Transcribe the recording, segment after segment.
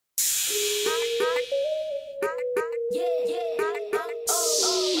Hello,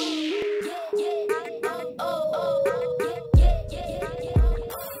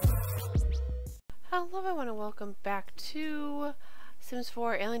 I want to welcome back to Sims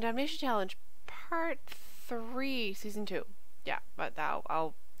 4 Alien Domination Challenge Part 3, Season 2. Yeah, but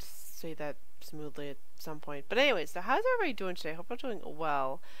I'll say that smoothly at some point. But anyways, so how's everybody doing today? Hope I'm doing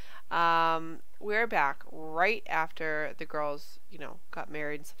well. We're back right after the girls, you know, got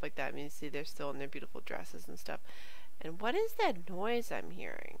married and stuff like that. I mean, you see they're still in their beautiful dresses and stuff. And what is that noise I'm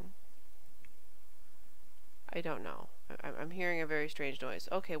hearing? I don't know. I'm hearing a very strange noise.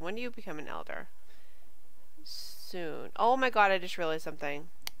 Okay, when do you become an elder? Soon. Oh my god, I just realized something.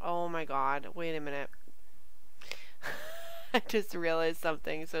 Oh my god, wait a minute. I just realized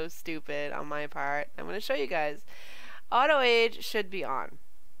something so stupid on my part. I'm going to show you guys. Auto age should be on.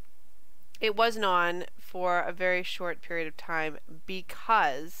 It wasn't on for a very short period of time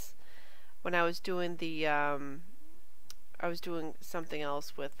because when I was doing the I was doing something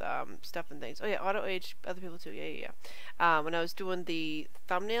else with stuff and things. Oh yeah, auto age other people too. Yeah. When I was doing the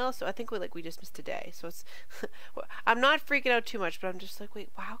thumbnail, so I think we just missed a day. So it's I'm not freaking out too much, but I'm just like, wait,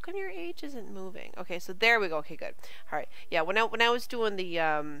 how come your age isn't moving? Okay, so there we go. Okay, good. All right. Yeah, when I was doing the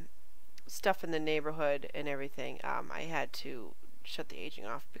stuff in the neighborhood and everything, I had to shut the aging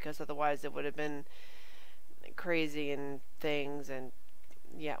off because otherwise it would have been crazy and things. And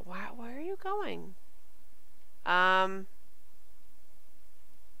yeah, where are you going?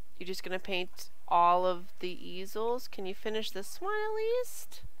 You're just gonna paint all of the easels? Can you finish this one at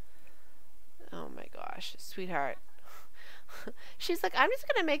least? Oh my gosh, sweetheart. She's like, I'm just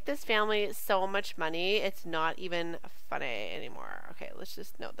gonna make this family so much money, it's not even funny anymore. Okay, let's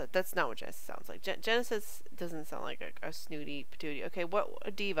just no, that's not what Genesis sounds like. Genesis doesn't sound like a snooty patootie. Okay, what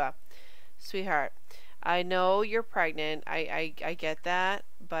a diva. Sweetheart, I know you're pregnant. I get that,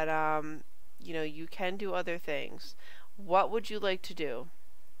 but you know, you can do other things. What would you like to do?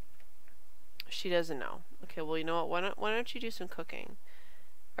 She doesn't know. Okay, well, you know what? Why don't you do some cooking?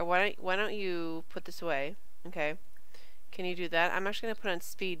 Or why don't you put this away? Okay. Can you do that? I'm actually going to put on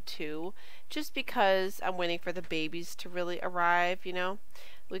speed 2 just because I'm waiting for the babies to really arrive, you know?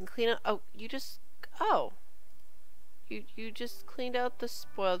 We can clean up. Oh, you just cleaned out the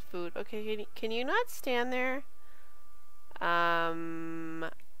spoiled food. Okay, can you not stand there? Zayden,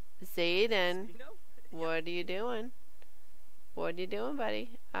 what are you doing? What are you doing,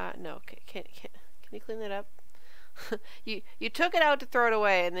 buddy? No. Can you clean that up? you took it out to throw it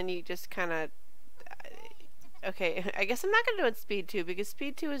away, and then you just kind of. Okay, I guess I'm not gonna do it speed 2 because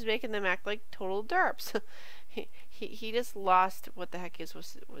speed 2 is making them act like total derps. he just lost what the heck he's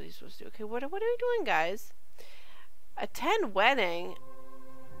supposed to do. Okay, what are we doing, guys? Attend wedding.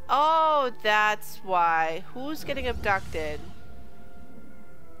 Oh, that's why. Who's getting abducted?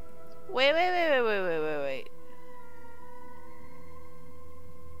 Wait.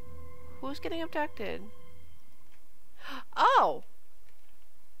 Who's getting abducted? Oh!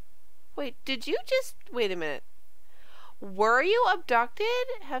 Wait, did you just... Wait a minute. Were you abducted?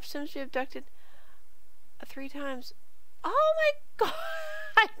 Have Sims be abducted 3 times? Oh my god!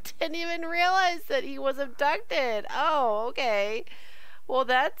 I didn't even realize that he was abducted. Oh, okay. Well,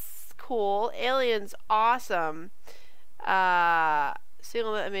 that's cool. Aliens, awesome. Seeing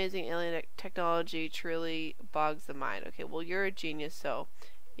all that amazing alien technology truly bogs the mind. Okay, well, you're a genius, so...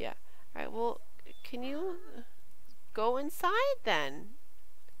 Yeah. Alright, well, can you go inside then?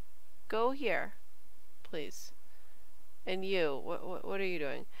 Go here, please. And you, what are you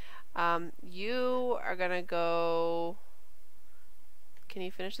doing? You are gonna go... Can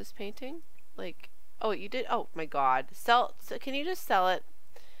you finish this painting? Like, oh, you did? Oh my god. So can you just sell it?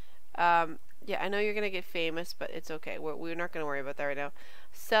 Yeah, I know you're gonna get famous, but it's okay. We're not gonna worry about that right now.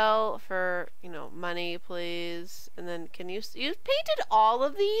 Sell for, you know, money, please. And then can you painted all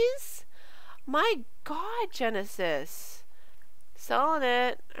of these? My god, Genesis. Selling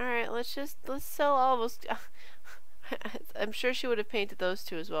it. Alright, let's sell all those. I'm sure she would have painted those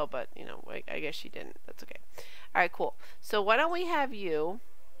 2 as well, but, you know, I guess she didn't. That's okay. Alright, cool. So why don't we have you,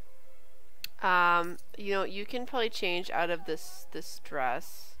 you know, you can probably change out of this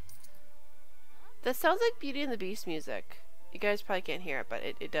dress. That sounds like Beauty and the Beast music. You guys probably can't hear it, but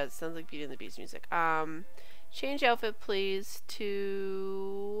it does. It sounds like Beauty and the Beast music. Change outfit, please,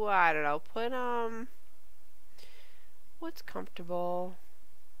 to, I don't know, put, what's comfortable?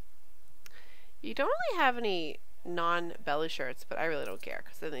 You don't really have any non-belly shirts, but I really don't care,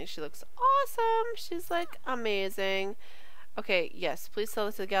 because I think she looks awesome. She's, like, amazing. Okay, yes, please sell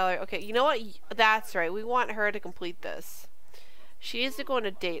this to the gallery. Okay, you know what? That's right. We want her to complete this. She needs to go on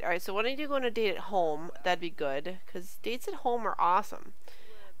a date. Alright, so why don't you go on a date at home? That'd be good, because dates at home are awesome.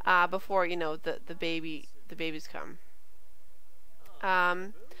 Before, you know, the the babies come.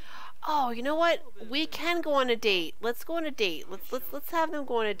 Oh, you know what? We can go on a date. Let's go on a date. Let's have them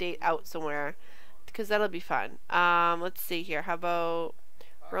go on a date out somewhere, because that'll be fun. Let's see here. How about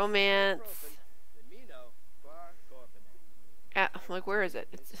romance? Like, where is it?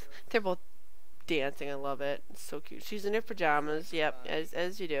 They're both dancing. I love it. It's so cute. She's in her pajamas. Yep,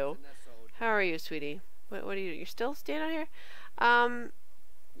 as you do. How are you, sweetie? What are you? You're still standing out here?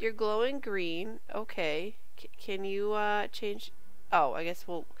 You're glowing green. Okay. Can you change? Oh, I guess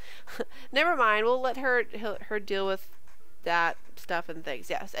we'll. Never mind. We'll let her deal with that stuff and things.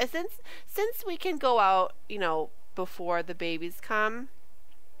 Yes. Since we can go out, you know, before the babies come,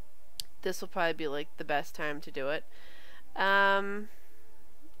 this will probably be like the best time to do it. Where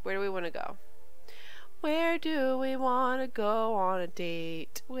do we want to go? Where do we want to go on a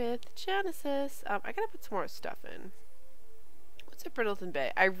date with Genesis? I gotta put some more stuff in. What's at Brindleton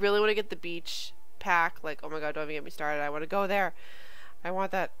Bay? I really want to get the beach pack. Like, oh my god, don't even get me started. I want to go there. I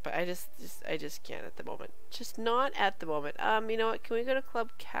want that, but I just can't at the moment. Just not at the moment. You know what? Can we go to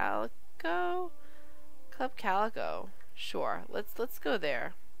Club Calico? Club Calico. Sure. Let's go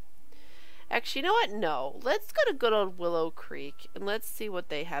there. Actually, you know what? No. Let's go to good old Willow Creek and let's see what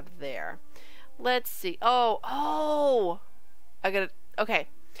they have there. Let's see. Oh! Okay.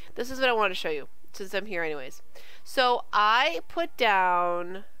 This is what I want to show you, since I'm here anyways. So, I put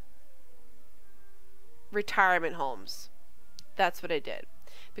down retirement homes. That's what I did.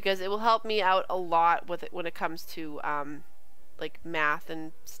 Because it will help me out a lot with it when it comes to, like, math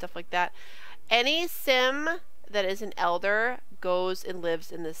and stuff like that. Any sim that is an elder goes and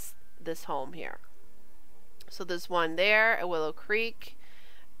lives in this home here. So there's one there at Willow Creek.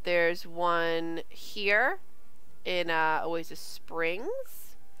 There's one here in Oasis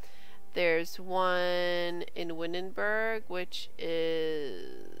Springs. There's one in Windenburg, which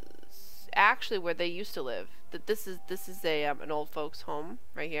is actually where they used to live. This is a an old folks home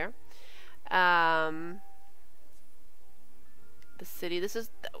right here. The city. This is,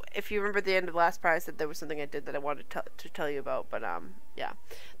 if you remember the end of the last part, I said there was something I did that I wanted to tell you about, but yeah.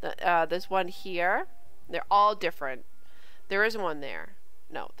 There's one here. They're all different. There is one there.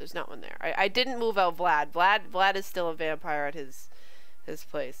 No, there's not one there. I didn't move out Vlad. Vlad is still a vampire at his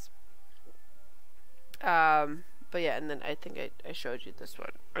place. But yeah, and then I think I showed you this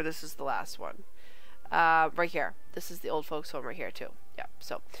one, or this is the last one. Right here. This is the old folks home right here too. Yeah.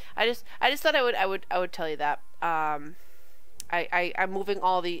 So I just thought I would tell you that. I'm moving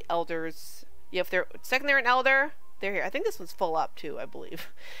all the elders. Yeah, if they're an elder, they're here. I think this one's full up too, I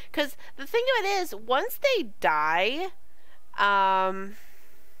believe. Because the thing of it is, once they die,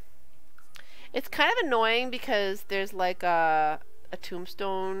 it's kind of annoying because there's like a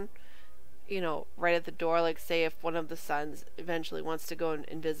tombstone, you know, right at the door. Like, say if one of the sons eventually wants to go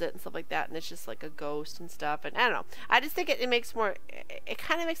and visit and stuff like that, and it's just like a ghost and stuff. And I don't know. I just think it makes more. It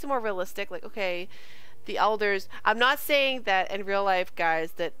kind of makes it more realistic. Like, okay, the elders. I'm not saying that in real life,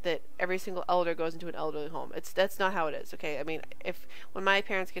 guys, that every single elder goes into an elderly home. That's not how it is. Okay. I mean, when my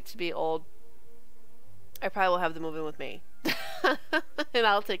parents get to be old, I probably will have them move in with me. And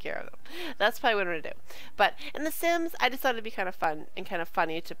I'll take care of them. That's probably what I'm going to do. But in The Sims, I just thought it'd be kind of fun and kind of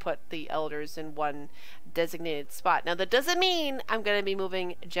funny to put the elders in one designated spot. Now, that doesn't mean I'm going to be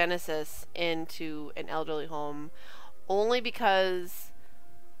moving Genesis into an elderly home, only because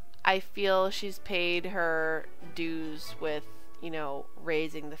I feel she's paid her dues with, you know,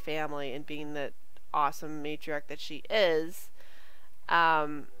 raising the family and being the awesome matriarch that she is.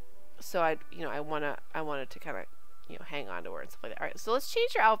 So I wanted to kind of, you know, hang on to her and stuff like that. All right, so let's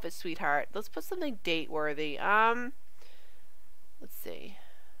change your outfit, sweetheart. Let's put something date worthy. Let's see.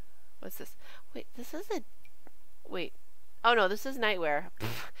 What's this? Wait, this is a. Wait. Oh no, this is nightwear.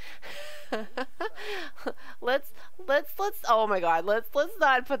 let's. Oh my God, let's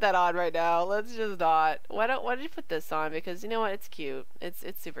not put that on right now. Let's just not. Why don't you put this on? Because you know what? It's cute. It's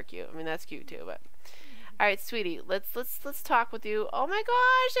super cute. I mean, that's cute too, but. All right, sweetie. Let's talk with you. Oh my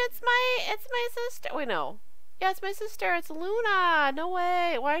gosh, it's my sister. Wait, no. Yeah, it's my sister. It's Luna. No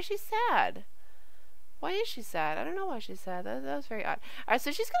way. Why is she sad? Why is she sad? I don't know why she's sad. That was very odd. All right, so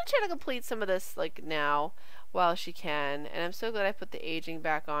she's gonna try to complete some of this like now while she can, and I'm so glad I put the aging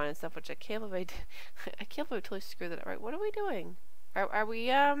back on and stuff, which I can't believe I did. I can't believe I totally screwed that up. Right? What are we doing? Are we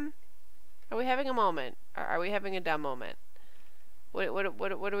having a moment? Are we having a dumb moment? What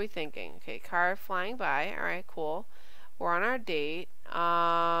are we thinking? Okay, car flying by. All right, cool. We're on our date.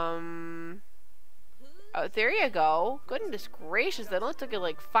 Oh, there you go. Goodness gracious, that only took you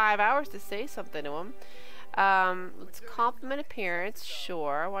like 5 hours to say something to him. Let's compliment appearance.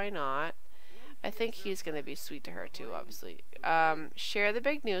 Sure, why not? I think he's gonna be sweet to her too, obviously. Share the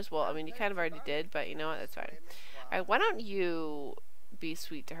big news. Well, I mean, you kind of already did, but you know what? That's fine. Alright, why don't you be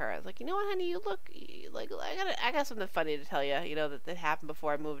sweet to her? I was like, you know what, honey? You look like I got something funny to tell you. You know that happened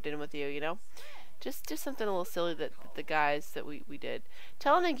before I moved in with you. You know, just something a little silly that the guys that we did.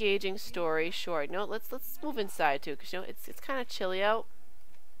 Tell an engaging story. Sure. No, let's move inside too, because you know it's kind of chilly out.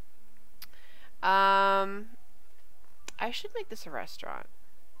 I should make this a restaurant,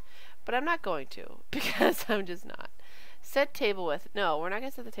 but I'm not going to because I'm just not. Set table with. No, we're not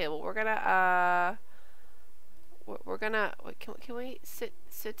gonna set the table. We're gonna can we sit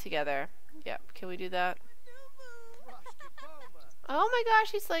together? Yep. Can we do that? Oh my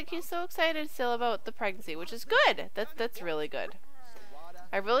gosh, he's so excited still about the pregnancy, which is good. That's really good.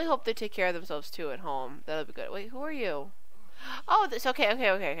 I really hope they take care of themselves too at home. That'll be good. Wait, who are you? Oh, this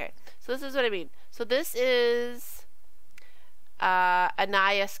okay. So this is what I mean. So this is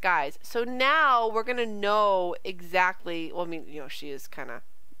Anaya Skies. So now we're gonna know exactly. Well, I mean, you know, she is kind of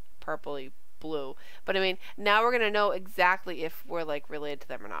purpley blue, but I mean, now we're gonna know exactly if we're like related to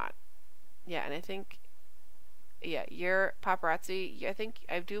them or not. Yeah, and I think, yeah, you're paparazzi.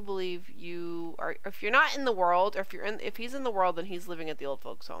 I do believe you are. If you're not in the world, or if he's in the world, then he's living at the old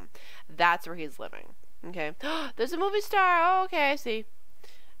folks' home. That's where he's living. Okay. There's a movie star. Oh, okay, I see.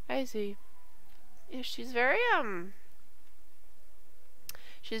 Yeah, she's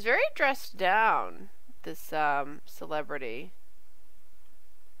very dressed down. This celebrity.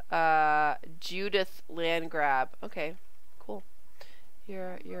 Judith Landgrab. Okay, cool.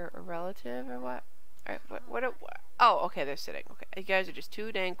 You're a relative or what? Alright, what? Oh, okay, they're sitting. Okay, you guys are just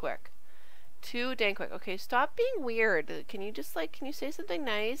too dang quick. Okay, stop being weird. Can you say something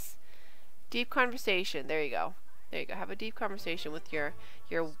nice? Deep conversation. There you go. Have a deep conversation with your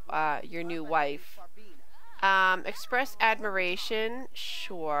new wife. Express admiration.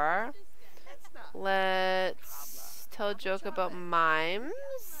 Sure. Let's tell a joke about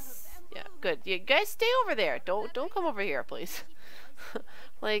mimes. Yeah, good. You guys stay over there. Don't come over here, please.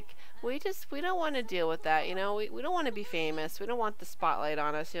 Like, we don't want to deal with that, you know. We don't want to be famous. We don't want the spotlight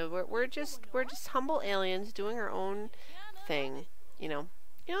on us. You know, we're just humble aliens doing our own thing, you know.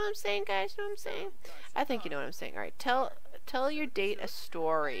 You know what I'm saying, guys? You know what I'm saying? I think you know what I'm saying. All right, tell your date a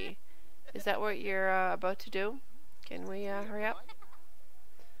story. Is that what you're about to do? Can we hurry up?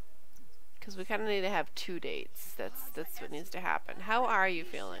 Because we kind of need to have 2 dates. That's what needs to happen. How are you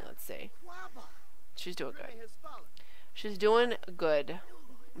feeling? Let's see. She's doing good. She's doing good.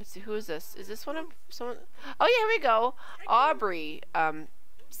 Let's see. Who is this? Is this one of someone? Oh yeah, here we go. Aubrey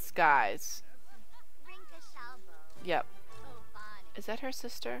Skies. Yep. Is that her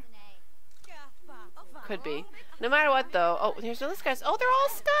sister? Could be. No matter what, though. Oh, here's another Skies. Oh, they're all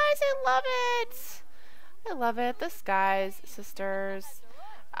Skies. I love it. I love it. The Skies sisters.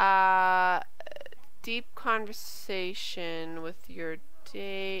 Deep conversation with your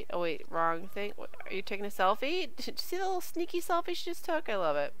date. Oh wait, wrong thing. What, are you taking a selfie? Did you see the little sneaky selfie she just took? I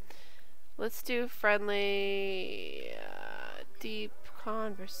love it. Let's do friendly, deep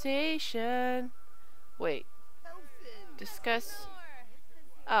conversation. Wait. Discuss.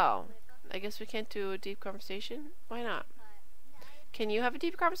 Oh, I guess we can't do a deep conversation. Why not? Can you have a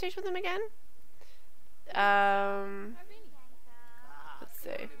deep conversation with him again? Let's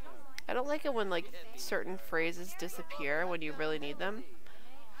see. I don't like it when like certain phrases disappear when you really need them.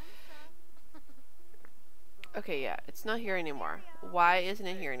 Okay, yeah, it's not here anymore. Why isn't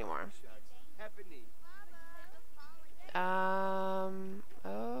it here anymore?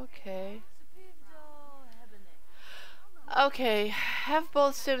 Okay. Okay, have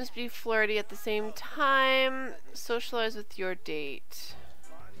both Sims be flirty at the same time. Socialize with your date.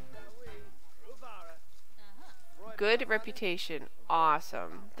 Good reputation.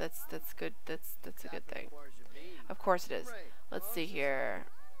 Awesome. That's good. That's a good thing. Of course it is. Let's see here.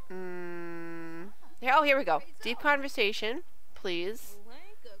 Oh, here we go. Deep conversation, please.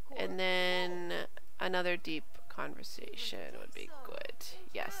 And then another deep conversation would be good.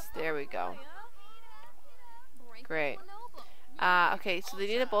 Yes, there we go. Great. Okay, so they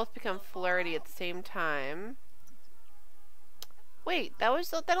need to both become flirty at the same time. Wait, that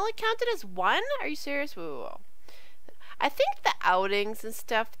only counted as one? Are you serious? Whoa. I think the outings and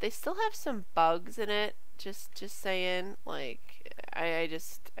stuff, they still have some bugs in it. Just saying. Like, I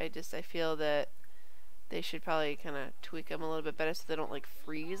feel that they should probably kind of tweak them a little bit better so they don't like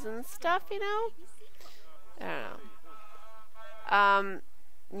freeze and stuff, you know? I don't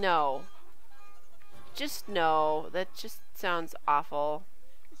know. No. Just no. That just sounds awful.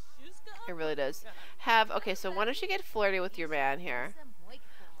 It really does. Okay, so why don't you get flirty with your man here?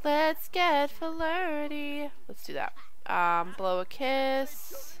 Let's get flirty. Let's do that. Blow a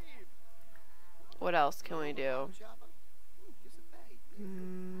kiss. What else can we do?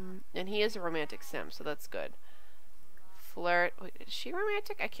 And he is a romantic sim, so that's good. Flirt. Wait, is she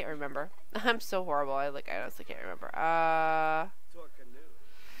romantic? I can't remember. I'm so horrible. I honestly can't remember.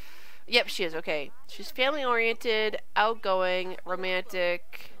 Yep, she is. Okay. She's family oriented, outgoing,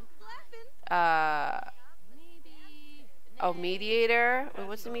 romantic. Oh, mediator. Wait,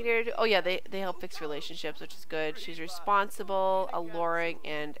 what's the mediator do? Oh yeah, they help fix relationships, which is good. She's responsible, alluring,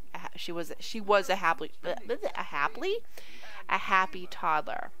 and she was a happy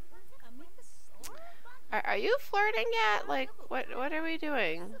toddler. Are you flirting yet? Like, what are we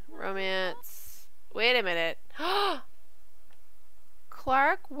doing? Romance. Wait a minute.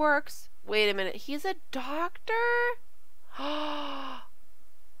 Clark works. Wait a minute. He's a doctor?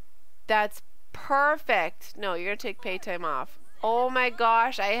 That's perfect. No, you're gonna take pay time off. Oh my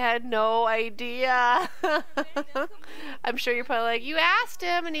gosh, I had no idea. I'm sure you're probably like, you asked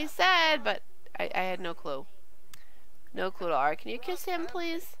him and he said, but I had no clue. No clue at all. Alright, can you kiss him,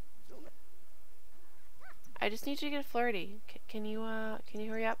 please? I just need you to get flirty. Can you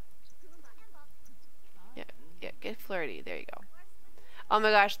hurry up? Yeah, get flirty. There you go. Oh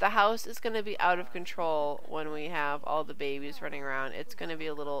my gosh, the house is gonna be out of control when we have all the babies running around. It's gonna be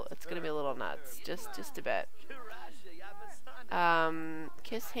a little nuts. Just a bit.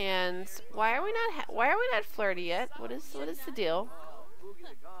 Kiss hands. Why are we not flirty yet? What is the deal?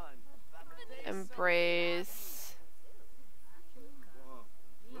 Embrace.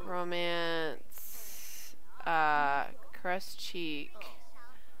 Romance. Caress cheek.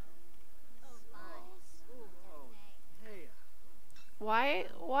 Why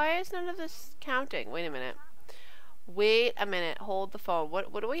is none of this counting? Wait a minute. Wait a minute. Hold the phone.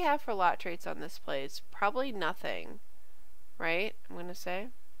 What do we have for lot traits on this place? Probably nothing. Right? I'm gonna say.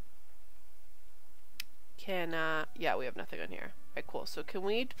 Yeah, we have nothing on here. Alright, cool. So can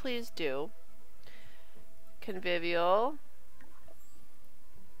we please do convivial?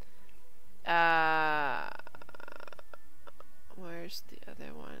 Where's the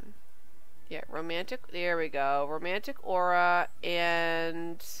other one? Yeah, romantic. There we go. Romantic aura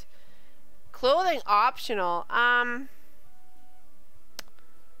and clothing optional.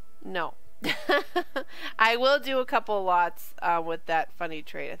 No. I will do a couple lots with that funny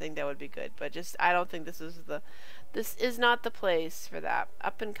trait. I think that would be good, but I don't think this is not the place for that.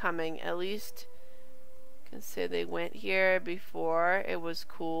 Up and coming, at least. Can say they went here before. It was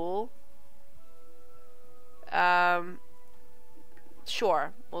cool.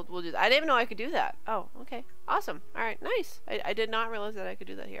 Sure, we'll do that. I didn't even know I could do that. Oh, okay, awesome. All right, nice. I did not realize that I could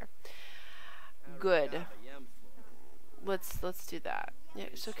do that here. Good. Let's do that. Yeah.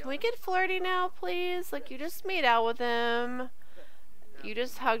 So can we get flirty now, please? Like, you just made out with him. You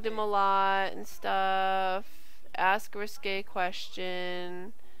just hugged him a lot and stuff. Ask a risque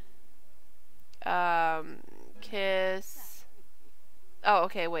question. Kiss. Oh,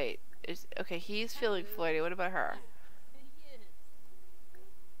 okay. Wait. Okay, he's feeling flirty. What about her?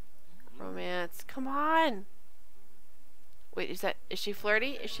 Romance. Come on. Wait, is she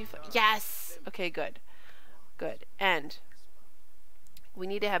flirty? Is she yes. Okay, good. Good. And we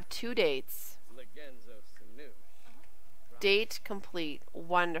need to have 2 dates. Date complete.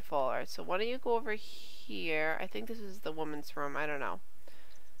 Wonderful. Alright, so why don't you go over here? I think this is the woman's room. I don't know.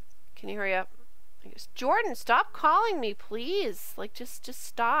 Can you hurry up? Jordan, stop calling me, please. Like, just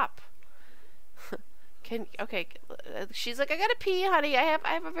stop. Okay. She's like, I gotta pee, honey. I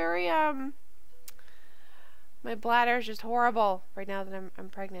have a very my bladder is just horrible right now that I'm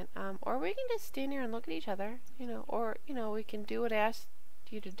pregnant. Or we can just stand here and look at each other, you know. Or we can do what I asked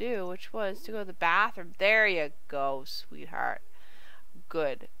you to do, which was to go to the bathroom. There you go, sweetheart.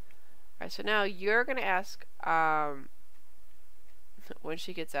 Good. All right. So now you're gonna ask when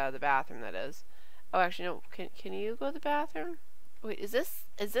she gets out of the bathroom. That is. Oh, actually, no. Can you go to the bathroom? Wait, is this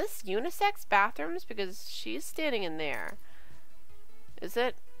unisex bathrooms? Because she's standing in there. Is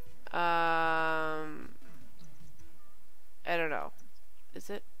it? I don't know. Is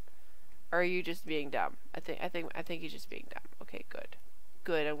it? Or are you just being dumb? I think he's just being dumb. Okay, good.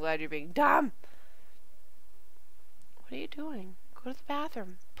 Good. I'm glad you're being dumb. What are you doing? Go to the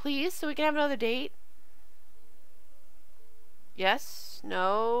bathroom, please, so we can have another date. Yes?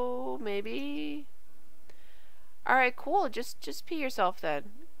 No? Maybe? Alright, cool. Just pee yourself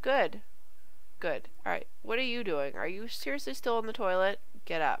then. Good. Good. Alright, what are you doing? Are you seriously still in the toilet?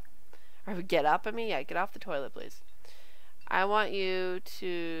 Get up. Or get up, I mean? Yeah, get off the toilet, please. I want you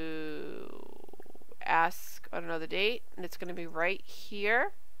to ask on another date, and it's going to be right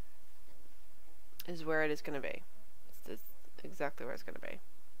here is where it is going to be. It's exactly where it's going to be.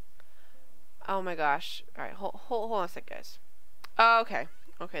 Oh my gosh. Alright, hold on a sec, guys. Okay.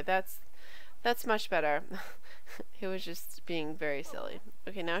 Okay, that's That's much better. He was just being very silly.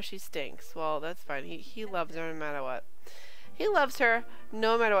 Okay, now she stinks. Well, that's fine. He loves her no matter what. He loves her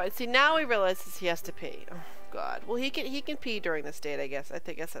no matter what. See, now he realizes he has to pee. Oh God. Well, he can pee during this date, I guess.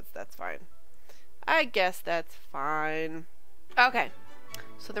 Guess that's fine. I guess that's fine. Okay.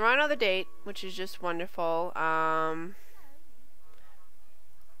 So they're on another date, which is just wonderful. Of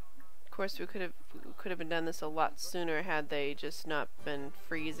course, we could have been done this a lot sooner had they just not been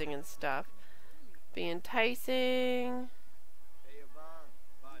freezing and stuff. Be enticing.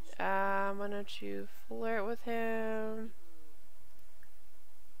 Why don't you flirt with him?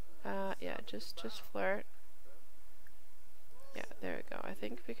 Yeah, just flirt. Yeah, there we go. I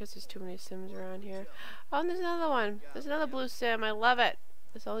think because there's too many Sims around here. Oh, and there's another one. There's another blue Sim. I love it.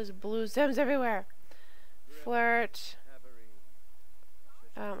 There's all these blue Sims everywhere. Flirt.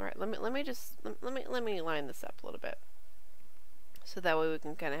 All right. Let me line this up a little bit, so that way we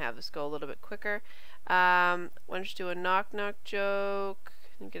can kind of have this go a little bit quicker. Why don't you do a knock joke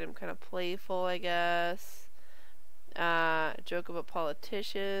and get him kind of playful, I guess. Joke about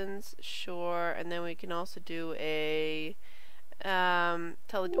politicians, sure, and then we can also do a oh,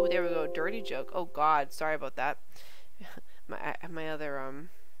 there we go, dirty joke. Oh God, sorry about that. my other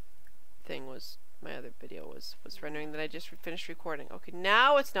thing was, my other video was rendering that I just finished recording. Okay,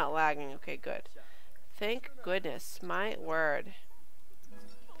 now it's not lagging. Okay, good. Thank goodness. My word.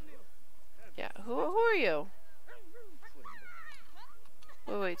 Yeah, who are you?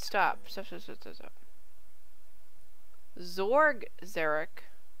 Wait, stop. Stop. Zorg Zarek.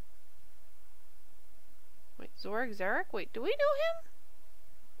 Wait, Zorg Zarek? Wait, do we know him?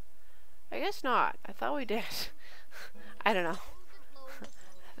 I guess not. I thought we did. I don't know.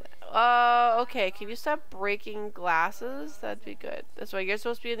 Okay, can you stop breaking glasses? That'd be good. That's why you're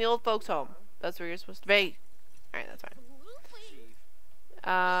supposed to be in the old folks' home. That's where you're supposed to be. Alright, that's fine.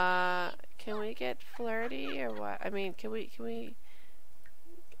 Can we get flirty or what? I mean, can we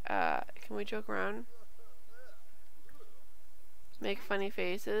joke around? Make funny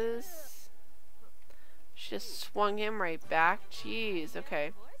faces. She just swung him right back. Jeez,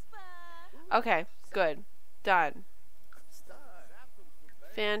 okay. Okay, good. Done.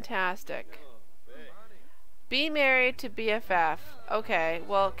 Fantastic. Be married to BFF. Okay,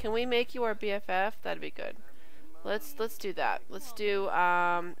 well, can we make you our BFF? That'd be good. Let's do that. Let's do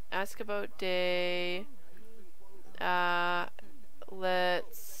ask about day.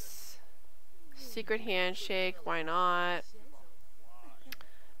 Let's secret handshake. Why not?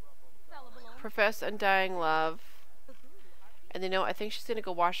 Profess undying love. And I think she's gonna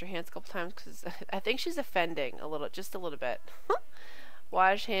go wash her hands a couple times because I think she's offending a little, just a little bit.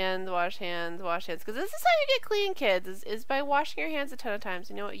 Wash hands, wash hands, wash hands. Because this is how you get clean, kids, is by washing your hands a ton of times.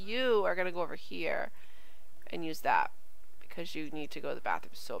 You know what? You are gonna go over here and use that because you need to go to the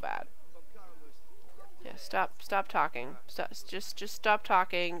bathroom so bad. Yeah, stop talking. Just stop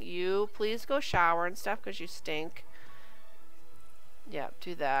talking. You please go shower and stuff because you stink. Yeah,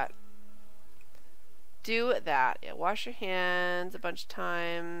 do that. Do that. Yeah, wash your hands a bunch of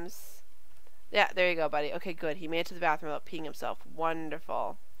times. Yeah, there you go, buddy. Okay, good. He made it to the bathroom without peeing himself.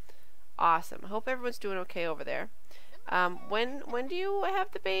 Wonderful. Awesome. I hope everyone's doing okay over there. When do you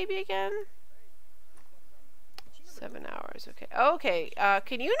have the baby again? 7 hours. Okay. Okay.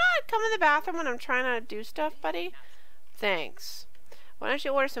 Can you not come in the bathroom when I'm trying to do stuff, buddy? Thanks. Why don't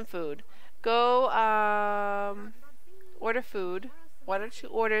you order some food? Go, order food. Why don't you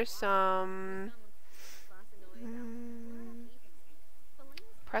order some...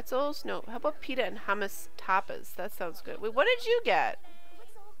 pretzels? No. How about pita and hummus tapas? That sounds good. Wait, what did you get?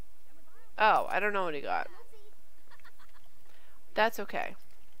 Oh, I don't know what he got. That's okay.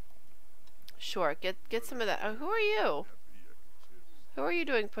 Sure. Get some of that. Oh, who are you? Who are you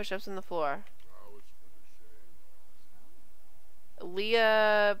doing push-ups on the floor?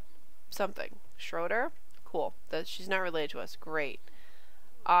 Leah something. Schroeder? Cool. She's not related to us. Great.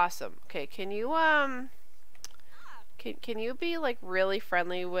 Awesome. Okay, can you Can you be like really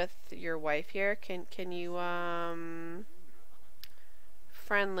friendly with your wife here? Can you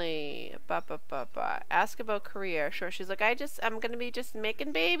friendly ask about career? Sure. She's like, I'm gonna be just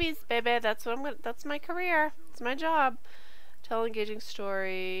making babies, baby. That's my career. It's my job. Tell engaging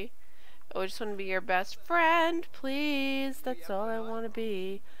story. Oh, I just want to be your best friend, please. That's all I want to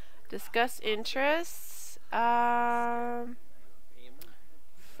be. Discuss interests.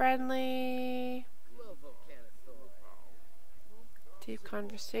 Friendly. Deep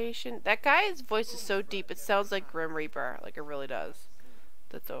conversation. That guy's voice is so deep, it sounds like Grim Reaper. Like, it really does.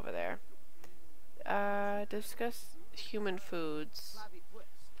 That's over there. Discuss human foods.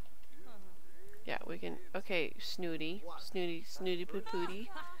 Yeah, we can... Okay, snooty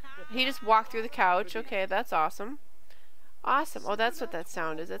poo-pooty. He just walked through the couch. Okay, that's awesome. Awesome. Oh, that's what that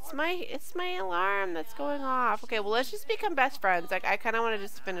sound is. It's my alarm that's going off. Okay, well, let's just become best friends. Like, I kind of want to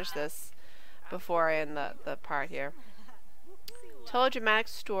just finish this before I end the part here. Tell a dramatic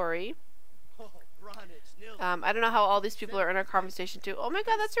story. I don't know how all these people are in our conversation too. Oh my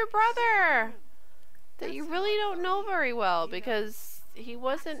god, that's your brother! That you really don't know very well because he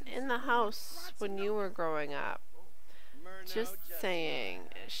wasn't in the house when you were growing up. Just saying.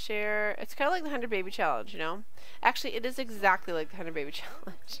 Share. It's kind of like the 100 Baby Challenge, you know? Actually, it is exactly like the 100 Baby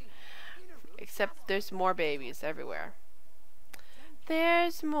Challenge. Except there's more babies everywhere.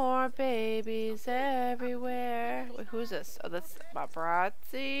 There's more babies everywhere. Wait, who's this? Oh, that's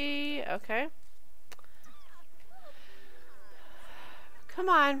Paparazzi. Okay. Come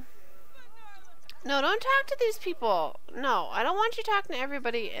on. No, don't talk to these people. No, I don't want you talking to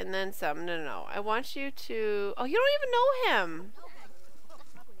everybody and then some. No, no, no. I want you to... Oh, you don't even know him.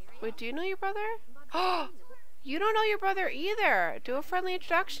 Wait, do you know your brother? Oh, you don't know your brother either. Do a friendly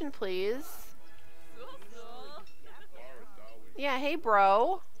introduction, please. Yeah, hey,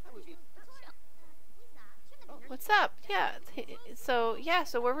 bro. What's up? Yeah. So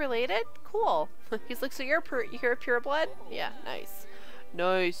we're related? Cool. He's like, so you're a pure blood? Yeah, nice.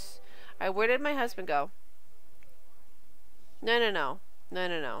 Nice. Alright, where did my husband go? No, no, no. No,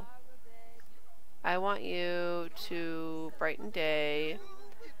 no, no. I want you to brighten day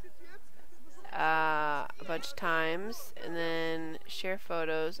a bunch of times and then share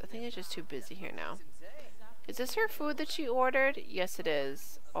photos. I think it's just too busy here now. Is this her food that she ordered? Yes, it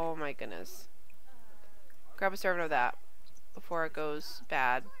is. Oh my goodness. Grab a serving of that before it goes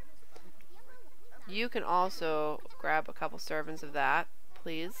bad. You can also grab a couple servings of that,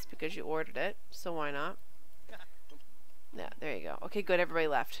 please, because you ordered it, so why not? Yeah, there you go. Okay, good, everybody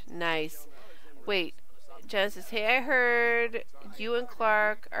left. Nice. Wait, Genesis, hey, I heard you and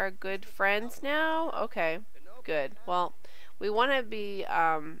Clark are good friends now? Okay, good. Well, we want to be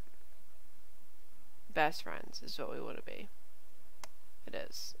best friends is what we want to be. It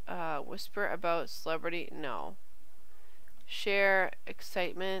is. Whisper about celebrity? No. Share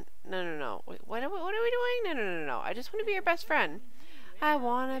excitement? No, no, no. Wait, what are we doing? No, no, no, no. I just want to be your best friend. I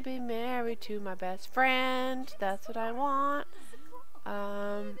want to be married to my best friend. That's what I want.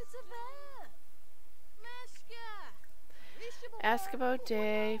 Ask about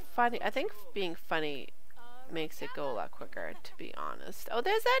day. Funny. I think being funny makes it go a lot quicker, to be honest. Oh,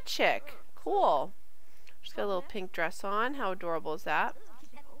 there's that chick. Cool. She's got a little pink dress on. How adorable is that?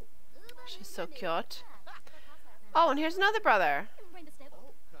 She's so cute. Oh, and here's another brother.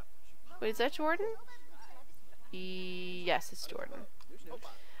 Wait, is that Jordan? Yes, it's Jordan.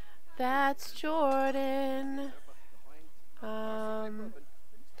 That's Jordan.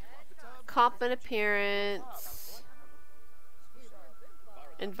 Compliment appearance.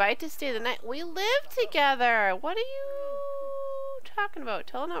 Invite to stay the night. We live together. What are you talking about?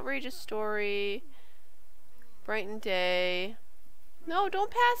 Tell an outrageous story. Brighten day. No,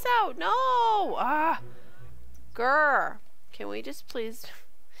 don't pass out. No. Ah. Grr. Can we just please...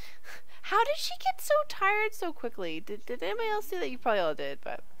 How did she get so tired so quickly? Did anybody else see that? You probably all did,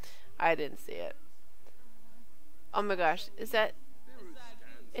 but I didn't see it. Oh my gosh. Is that...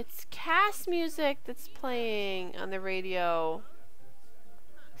 It's cast music that's playing on the radio.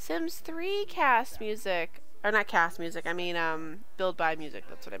 Sims 3 cast music. Or not cast music. I mean, build by music.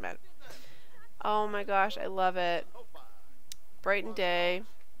 That's what I meant. Oh my gosh. I love it. Brighten day.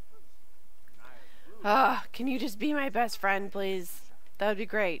 Ah, can you just be my best friend, please? That would be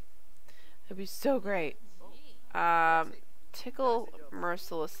great. That'd be so great. Tickle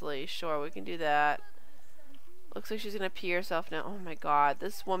mercilessly. Sure, we can do that. Looks like she's gonna pee herself now. Oh my god,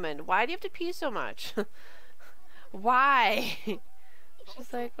 this woman. Why do you have to pee so much? Why?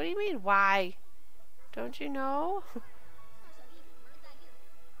 She's like, what do you mean, why? Don't you know?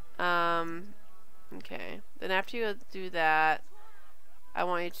 Okay. Then after you do that, I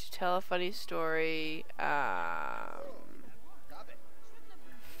want you to tell a funny story.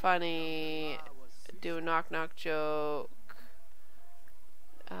 Funny. Do a knock-knock joke.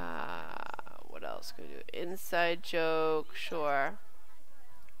 What else can we do? Inside joke. Sure.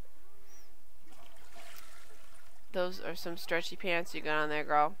 Those are some stretchy pants you got on there,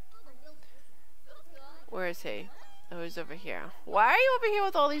 girl. Where is he? Oh, he's over here. Why are you over here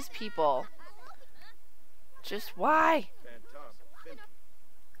with all these people? Just why?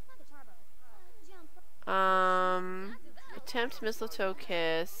 Attempt mistletoe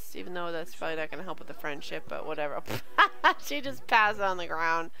kiss, even though that's probably not gonna help with the friendship, but whatever. She just passed on the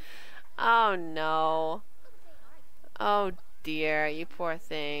ground. Oh no. Oh dear, you poor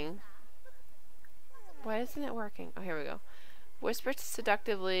thing. Why isn't it working? Oh, here we go. Whisper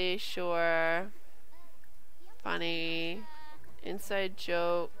seductively, sure. Funny. Inside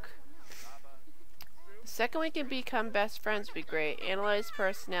joke. The second we can become best friends would be great. Analyze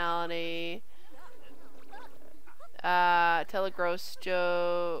personality. Tell a gross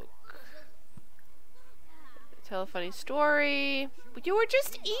joke. Tell a funny story. You were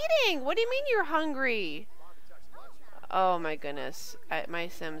just eating! What do you mean you're hungry? Oh my goodness. My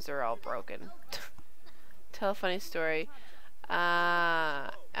Sims are all broken. Tell a funny story.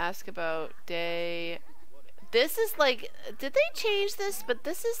 Ask about day. This is like, did they change this? But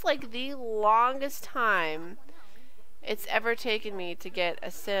this is like the longest time it's ever taken me to get a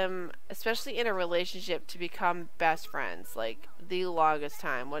Sim, especially in a relationship, to become best friends. Like, the longest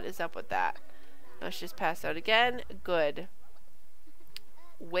time. What is up with that? Oh, she just passed out again. Good.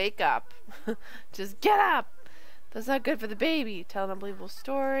 Wake up. Just get up. That's not good for the baby. Tell an unbelievable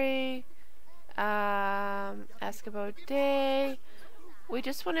story. Ask about day. We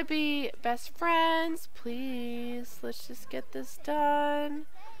just want to be best friends. Please. Let's just get this done.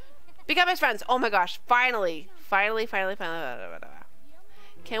 Become best friends. Oh my gosh. Finally. Finally.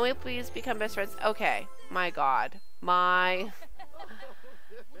 Can we please become best friends? Okay. My God.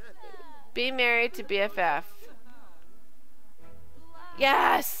 Be married to BFF.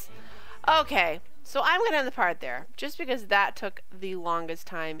 Yes! Okay. So I'm going to end the part there. Just because that took the longest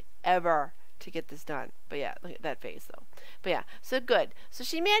time ever to get this done. But yeah, look at that face though. But yeah, so good. So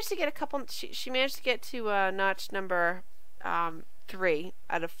she managed to get a couple, she managed to get to notch number 3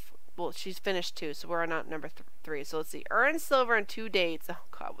 out of, well, she's finished 2, so we're on number 3. So let's see, earn silver in 2 dates. Oh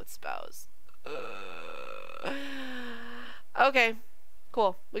God, what spouse? Okay,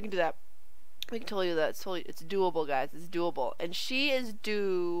 cool, we can do that. We can totally do that. It's doable, guys. It's doable. And she is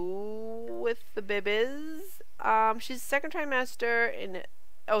due with the babies. She's second trimester in,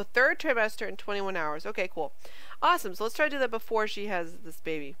 third trimester in 21 hours. Okay, cool. Awesome. So let's try to do that before she has this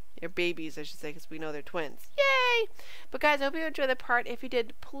baby. Or babies, I should say, because we know they're twins. Yay! But guys, I hope you enjoyed the part. If you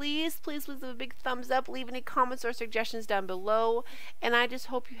did, please leave a big thumbs up. Leave any comments or suggestions down below. And I just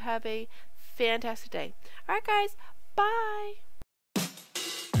hope you have a fantastic day. Alright, guys. Bye!